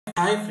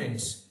Hi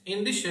friends,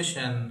 in this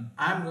session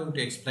I am going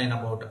to explain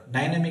about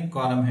dynamic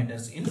column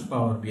headers in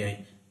Power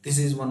BI. This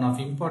is one of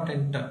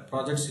important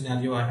project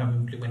scenario I have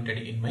implemented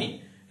in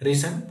my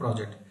recent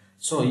project.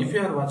 So if you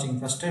are watching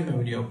first time a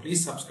video,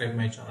 please subscribe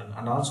my channel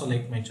and also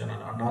like my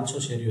channel and also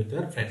share with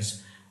your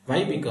friends.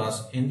 Why?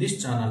 Because in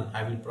this channel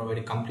I will provide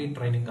a complete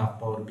training of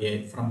Power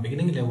BI from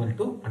beginning level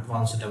to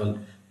advanced level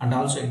and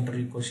also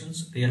interview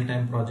questions,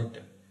 real-time project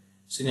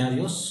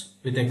scenarios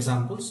with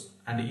examples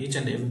and each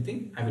and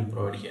everything I will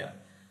provide here.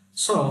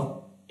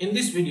 So in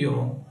this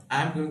video,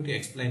 I am going to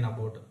explain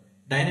about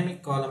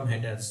dynamic column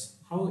headers,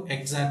 how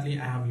exactly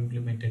I have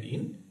implemented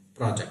in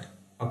project.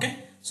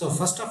 Okay. So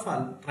first of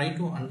all, try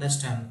to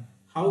understand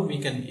how we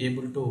can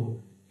able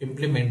to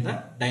implement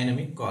the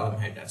dynamic column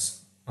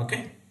headers.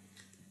 Okay.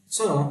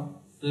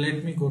 So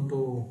let me go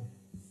to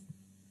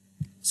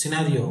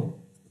scenario.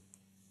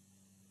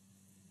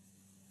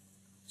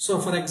 So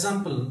for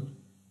example,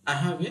 I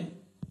have a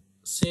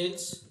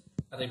sales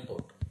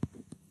report.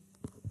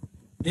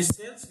 This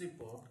sales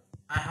report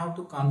I have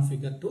to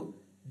configure to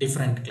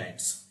different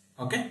clients.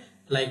 Okay,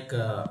 like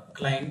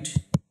client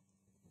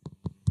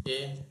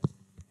A,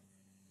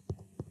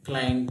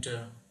 client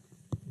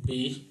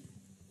B,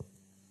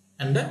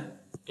 and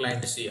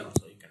client C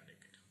also you can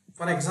take it.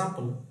 For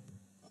example,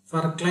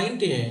 for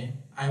client A,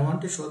 I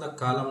want to show the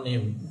column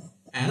name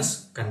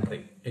as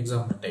country.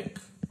 Example, take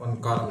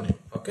one column name.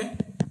 Okay,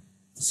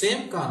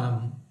 same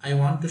column I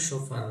want to show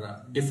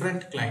for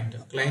different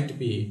client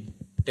B,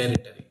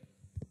 territory.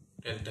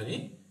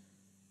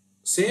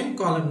 Same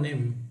column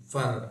name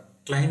for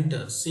client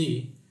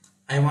C,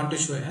 I want to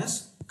show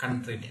as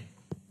country name.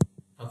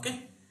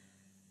 Okay.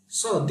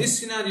 So this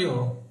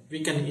scenario we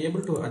can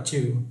able to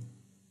achieve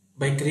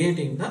by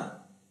creating the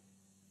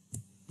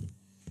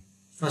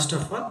first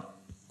of all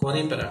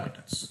query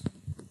parameters.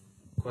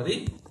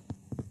 Query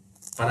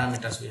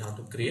parameters we have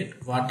to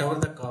create. Whatever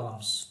the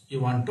columns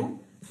you want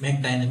to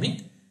make dynamic,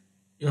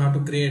 you have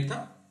to create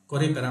the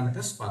query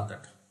parameters for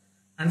that.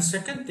 And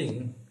second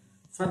thing,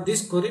 for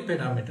these query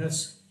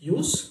parameters,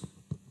 use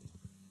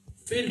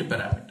field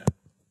parameter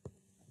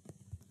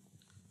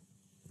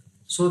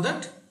so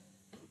that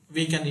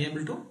we can be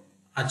able to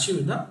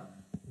achieve the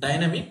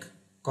dynamic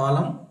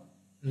column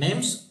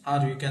names,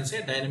 or you can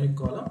say dynamic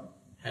column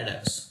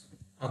headers.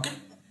 Okay.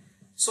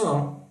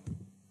 So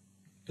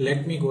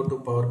let me go to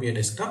Power BI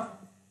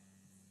desktop.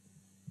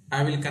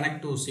 I will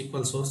connect to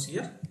SQL source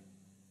here.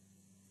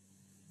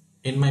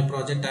 In my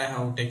project I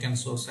have taken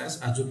source as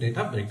Azure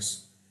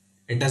Databricks.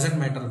 It doesn't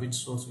matter which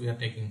source we are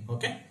taking.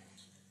 Okay.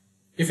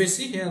 If you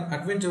see here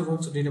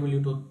AdventureWorks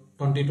DW2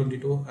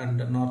 2022 and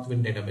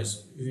Northwind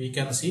database, we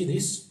can see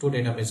these two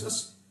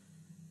databases.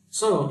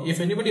 So if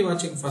anybody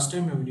watching first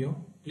time a video,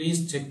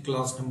 please check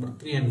class number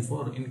 3 and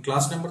 4. In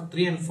class number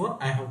 3 and 4,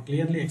 I have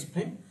clearly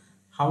explained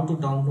how to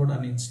download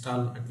and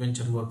install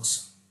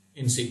AdventureWorks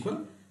in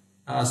SQL.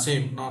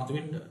 Same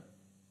Northwind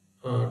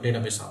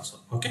database also.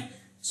 Okay.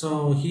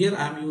 So here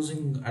I am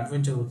using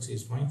AdventureWorks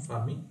is fine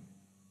for me.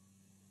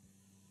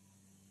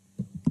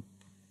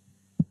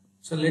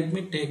 So let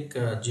me take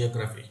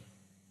geography.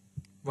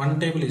 One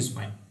table is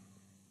fine.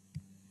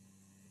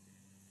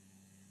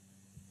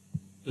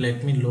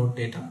 Let me load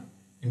data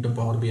into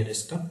Power BI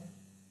desktop.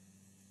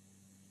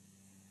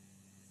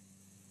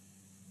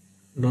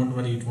 Don't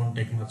worry, it won't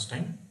take much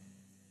time.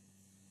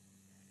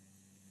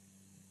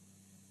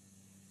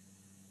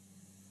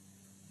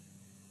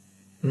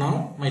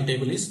 Now my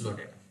table is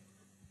loaded.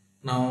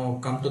 Now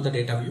come to the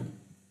data view.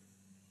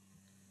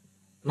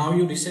 Now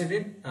you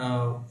decided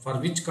for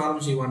which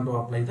columns you want to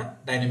apply the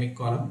dynamic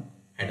column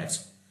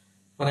headers.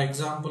 For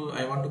example,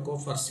 I want to go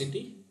for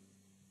city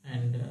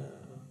and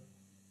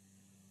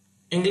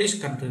English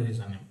country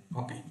region name.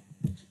 Okay.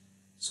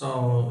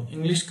 So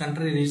English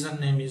country region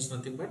name is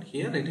nothing but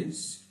here it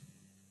is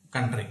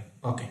country.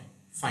 Okay,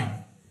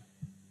 fine.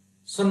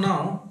 So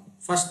now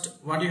first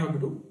what you have to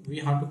do, we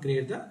have to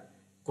create the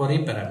query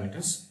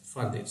parameters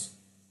for this.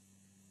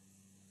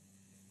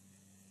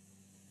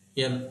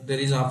 Here there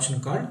is an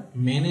option called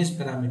manage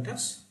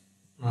parameters,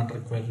 not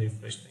required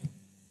refresh thing.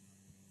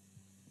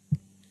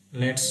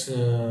 Let's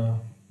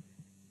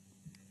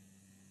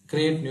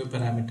create new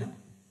parameter.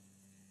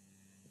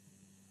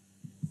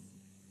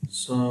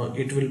 So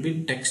it will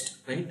be text,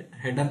 right?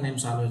 Header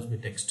names always be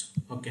text.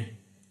 Okay.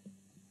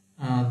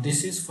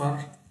 This is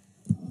for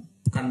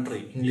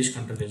country, English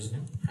country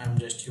region. I am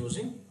just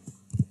using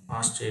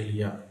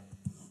Australia.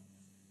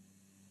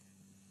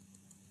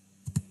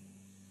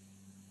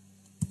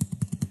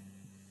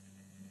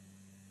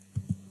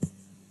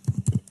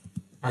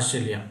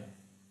 Australia.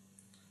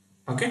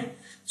 Okay.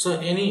 So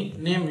any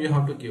name you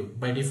have to give,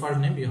 by default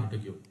name you have to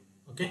give.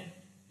 Okay.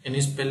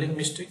 Any spelling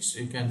mistakes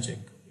you can check.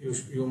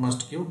 You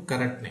must give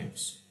correct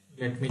names.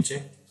 Let me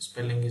check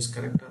spelling is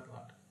correct or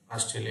not.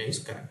 Australia is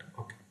correct.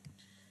 Okay.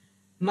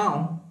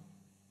 Now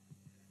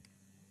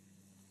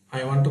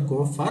I want to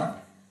go for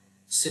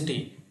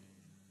city.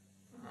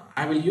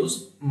 I will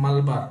use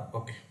Malabar.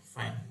 Okay,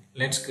 fine.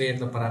 Let's create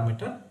the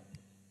parameter.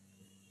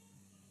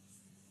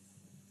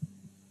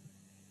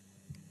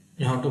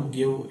 You have to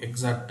give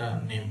exact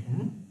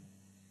name.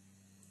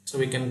 So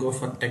we can go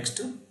for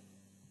text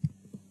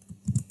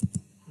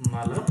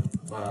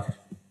Malabar.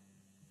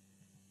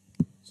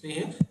 See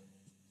here,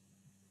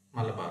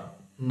 Malabar.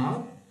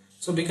 Now,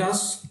 so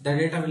because the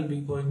data will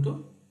be going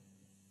to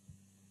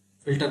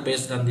filter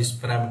based on this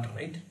parameter,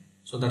 right?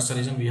 So that's the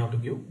reason we have to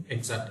give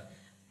exact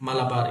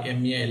Malabar,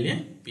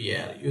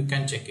 MALABAR. You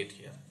can check it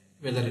here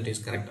whether it is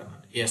correct or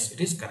not. Yes, it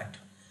is correct.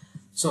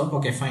 So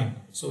okay, fine.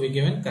 So we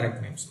given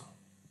correct names now.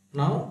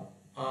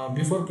 Now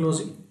before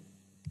closing,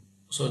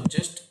 so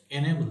just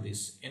enable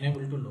this,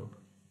 enable to load.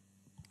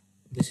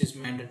 This is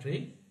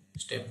mandatory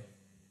step.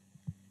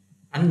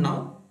 And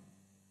now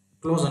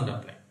close and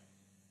apply.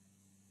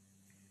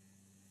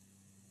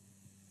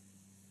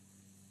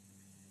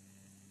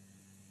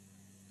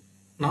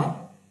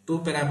 Now two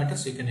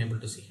parameters you can able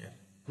to see here.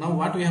 Now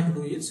what we have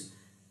to do is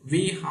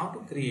we have to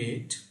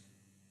create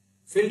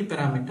field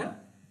parameter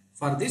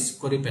for this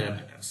query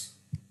parameters.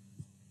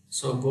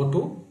 So go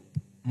to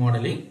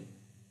modeling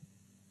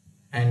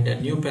and a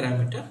new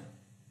parameter,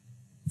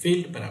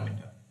 field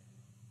parameter.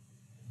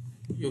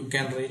 You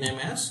can rename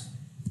as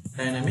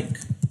dynamic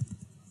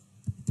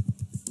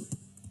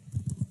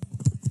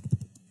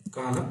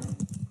column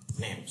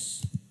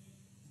names.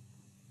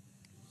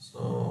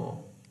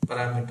 So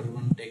parameter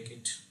 1 take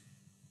it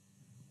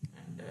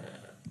and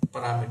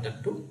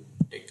parameter 2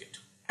 take it.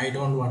 I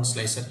don't want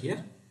slicer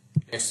here.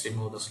 Let's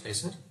remove the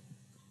slicer.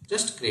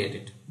 Just create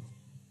it.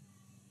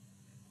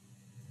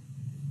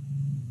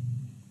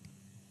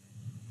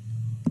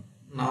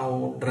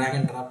 Now drag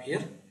and drop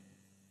here.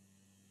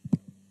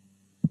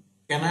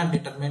 Cannot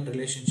determine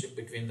relationship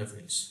between the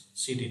fields.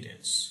 See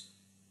details.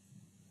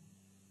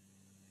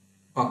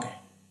 Okay.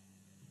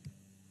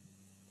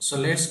 So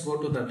let's go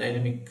to the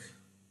dynamic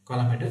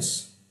column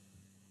headers.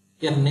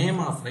 Here name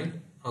of, right?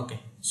 Okay.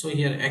 So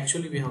here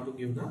actually we have to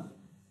give the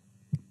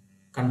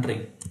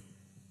country.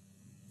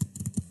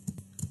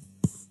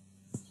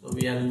 So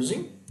we are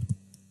using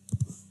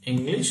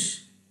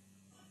English,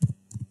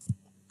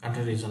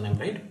 country region name,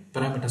 right?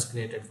 Parameters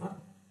created for,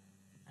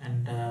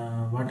 and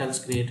what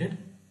else created?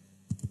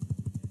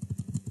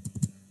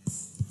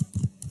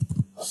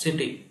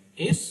 City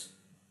is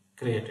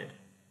created.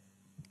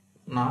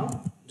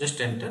 Now just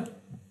enter.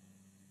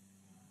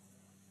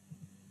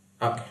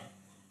 Okay.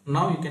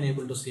 Now you can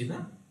able to see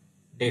the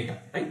data,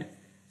 right?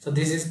 So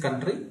this is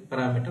country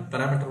parameter.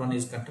 Parameter 1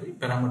 is country.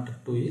 Parameter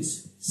 2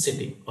 is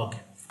city. Okay,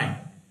 fine.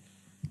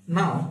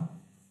 Now,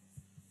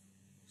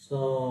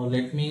 so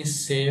let me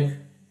save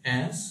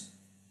as.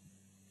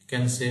 You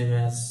can save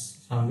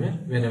as somewhere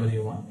wherever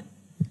you want.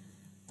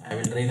 I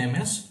will rename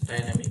as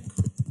dynamic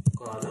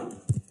column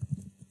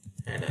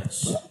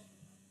headers.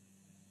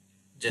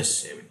 Just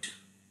save it.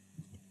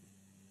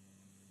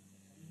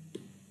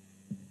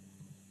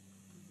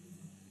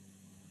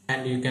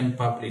 And you can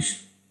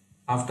publish.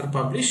 After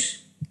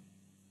publish,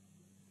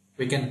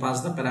 we can pass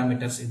the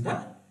parameters in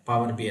the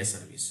Power BI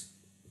service.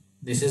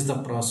 This is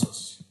the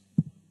process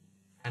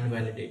and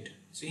validate.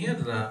 See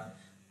here,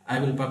 I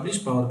will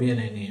publish Power BI 9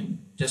 AM.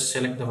 Just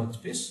select the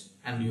workspace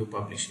and you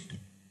publish it.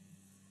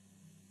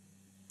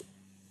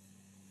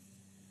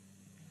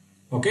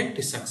 Okay, it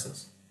is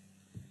success.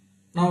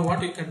 Now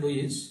what you can do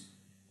is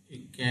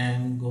you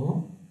can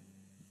go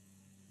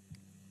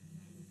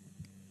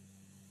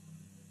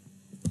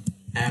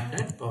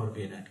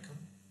app.powerbi.com.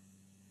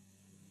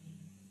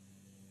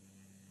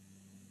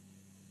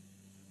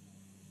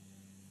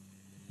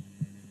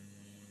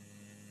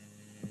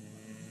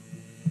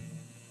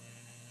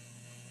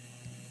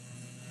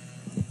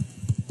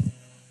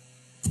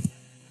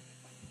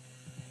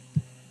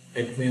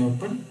 Let me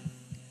open.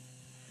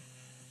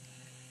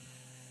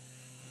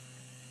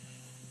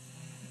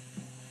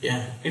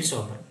 Yeah, it's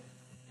open.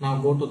 Now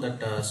go to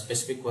that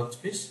specific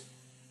workspace,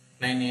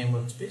 9 AM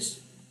workspace.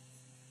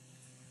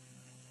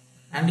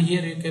 And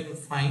here you can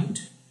find,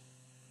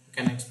 you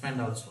can expand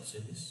also, see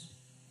this.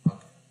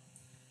 Okay.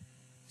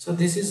 So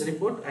this is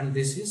report and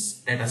this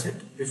is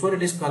dataset. Before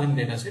it is calling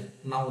dataset,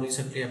 now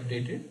recently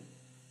updated.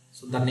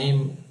 So the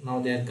name now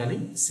they are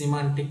calling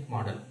semantic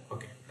model.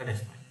 Okay, that is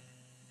fine.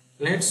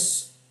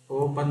 Let's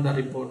open the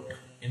report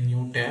in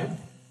new tab.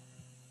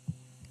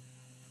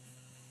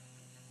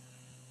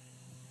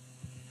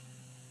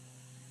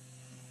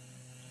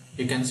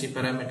 You can see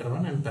parameter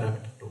 1 and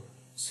parameter 2.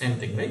 Same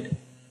thing, right?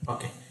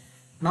 Okay.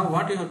 Now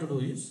what you have to do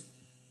is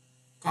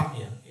come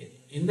here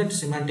in that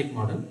semantic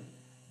model,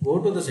 go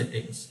to the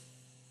settings.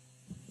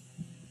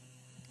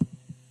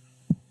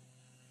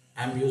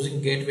 I am using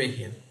gateway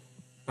here,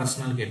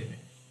 personal gateway,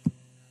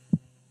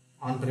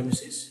 on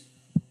premises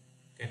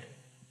gateway,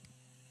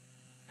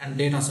 and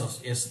data source.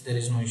 Yes, there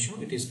is no issue,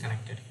 it is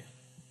connected here.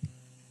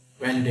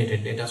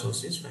 Validated, data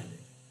source is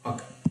validated.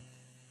 Okay.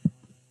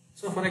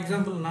 So for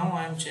example, now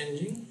I am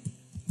changing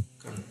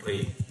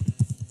country.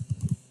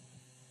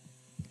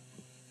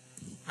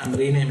 I am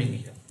renaming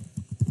here.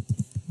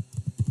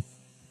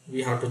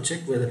 We have to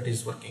check whether it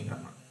is working or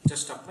not.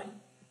 Just apply.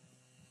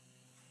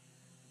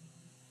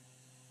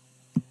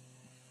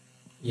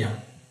 Yeah.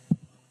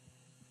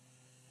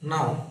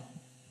 Now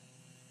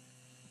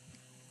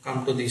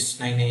come to this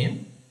 9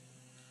 AM.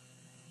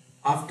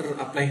 after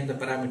applying the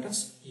parameters,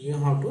 you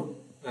have to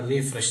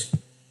refresh.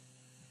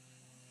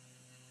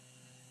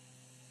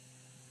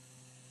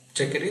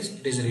 Check it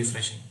is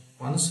refreshing.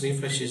 Once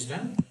refresh is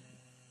done,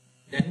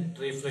 then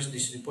refresh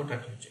this report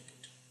and you check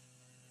it.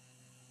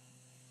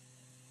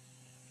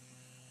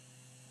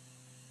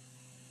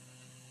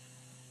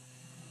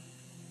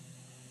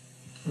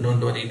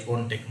 Don't worry, it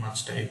won't take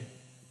much time.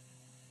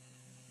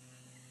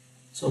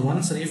 So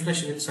once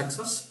refresh will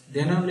success,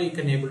 then only you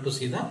can able to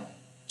see the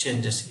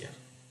changes here.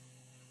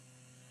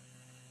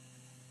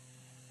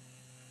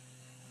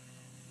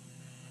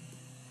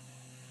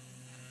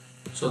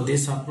 So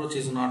this approach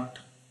is not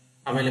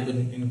available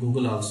in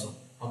Google also.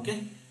 Okay,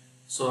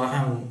 so I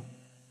have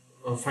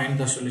find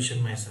the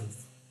solution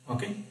myself.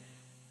 Okay,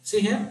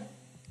 see here,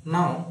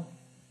 now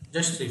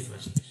just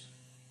refresh this.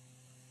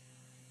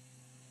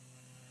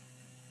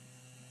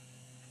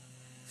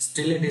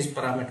 Still it is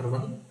parameter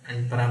 1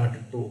 and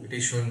parameter 2, it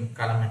is showing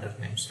column header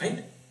names, right?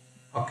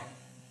 Okay,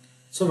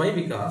 so why?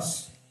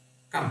 Because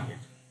come here,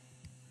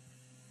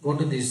 go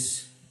to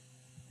this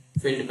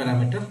field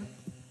parameter.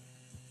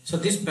 So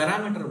this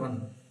parameter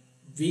 1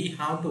 we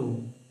have to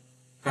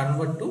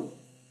convert to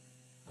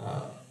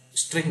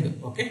string.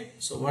 Okay,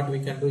 so what we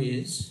can do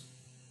is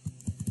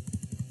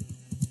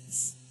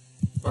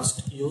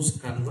first use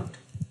convert.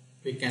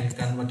 We can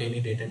convert any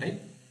data type.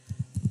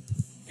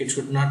 It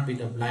should not be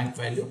the blank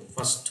value.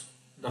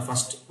 The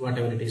first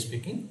whatever it is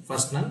speaking,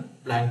 first null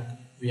blank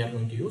we are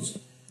going to use,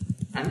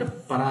 and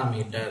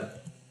parameter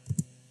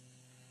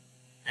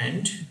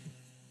and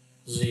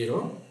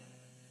 0,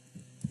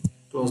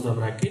 close the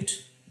bracket.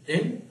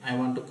 Then I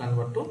want to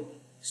convert to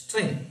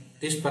string.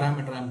 This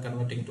parameter I am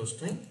converting to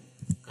string,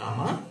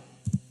 comma.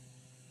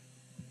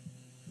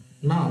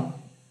 Now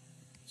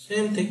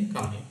same thing,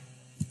 come here,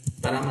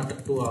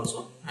 parameter 2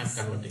 also I am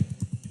converting.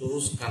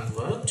 Use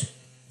convert,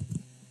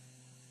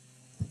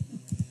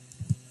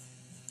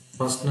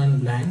 first null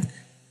blank,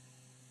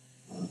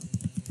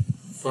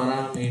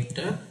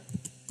 parameter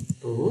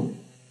 2,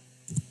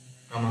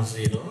 comma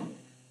 0,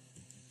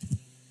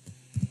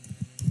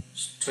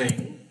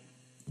 string,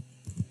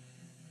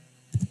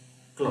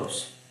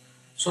 close.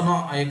 So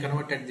now I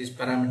converted these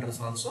parameters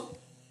also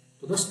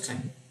to the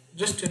string.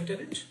 Just enter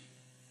it.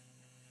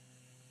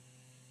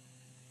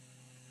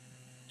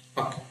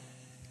 Okay.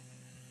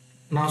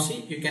 Now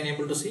see, you can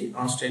able to see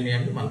Australia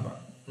and Malabar.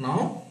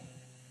 Now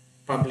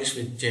publish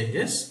with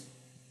changes.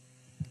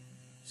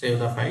 Save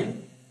the file.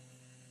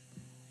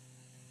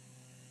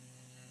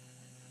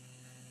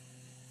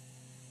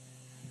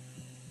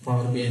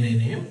 Power BI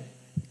name.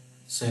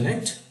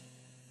 Select.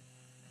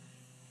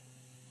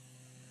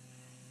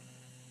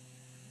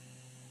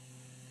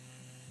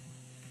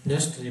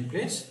 Just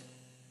replace.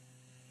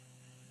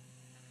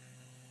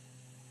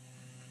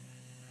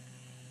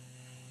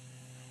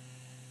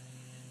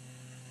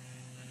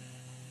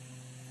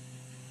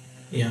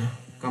 Yeah,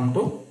 come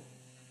to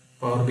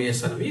Power BI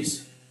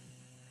service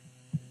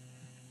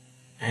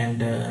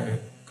and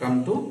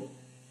come to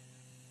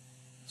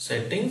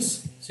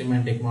settings,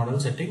 semantic model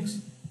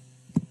settings,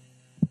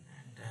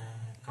 and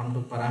come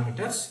to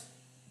parameters.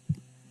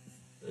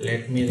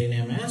 Let me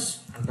rename as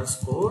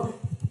underscore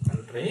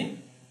country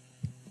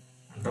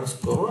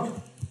underscore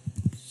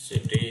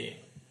city.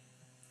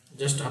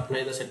 Just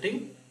apply the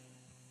setting.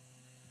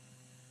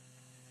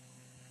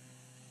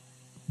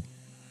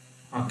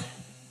 Okay,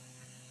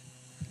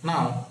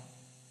 now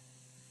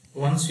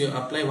once you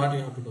apply, what you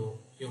have to do,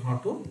 you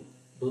have to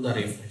do the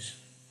refresh.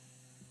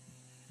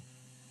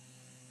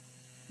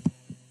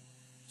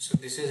 So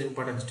this is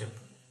important step.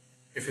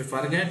 If you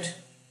forget,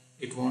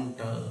 it won't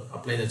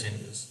apply the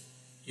changes.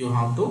 You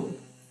have to,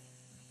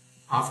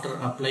 after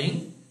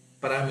applying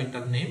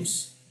parameter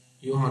names,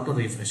 you have to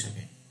refresh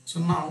again.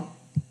 So now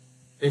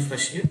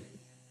refresh here.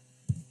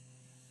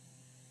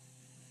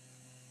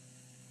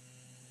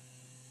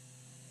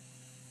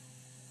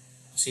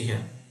 See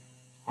here,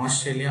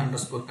 Australia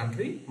underscore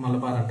country,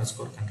 Malabar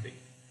underscore country.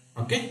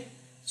 Okay,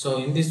 so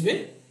in this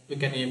way we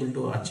can able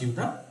to achieve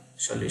the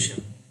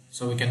solution.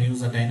 So we can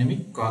use the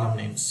dynamic column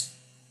names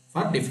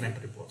for different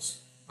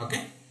reports.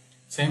 Okay,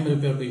 same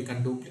report you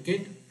can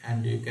duplicate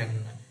and you can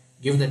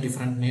give the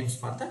different names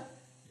for the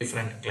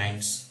different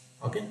clients.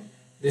 Okay,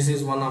 this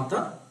is one of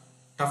the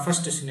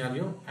toughest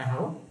scenario I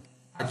have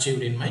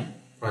achieved in my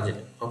project.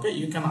 Okay,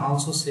 you can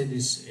also say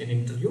this in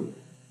interview,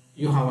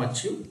 you have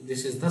achieved,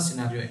 this is the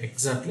scenario,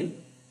 exactly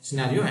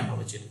scenario I have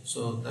achieved.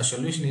 So the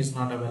solution is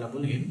not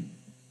available in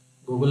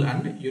Google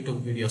and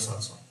YouTube videos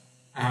also.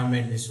 I have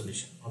made this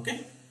solution.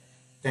 Okay,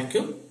 thank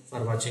you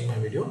for watching my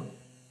video.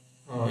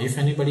 If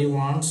anybody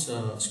wants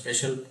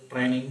special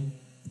training,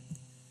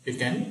 you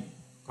can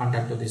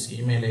contact to this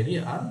email ID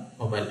or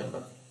mobile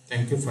number.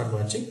 Thank you for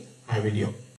watching my video.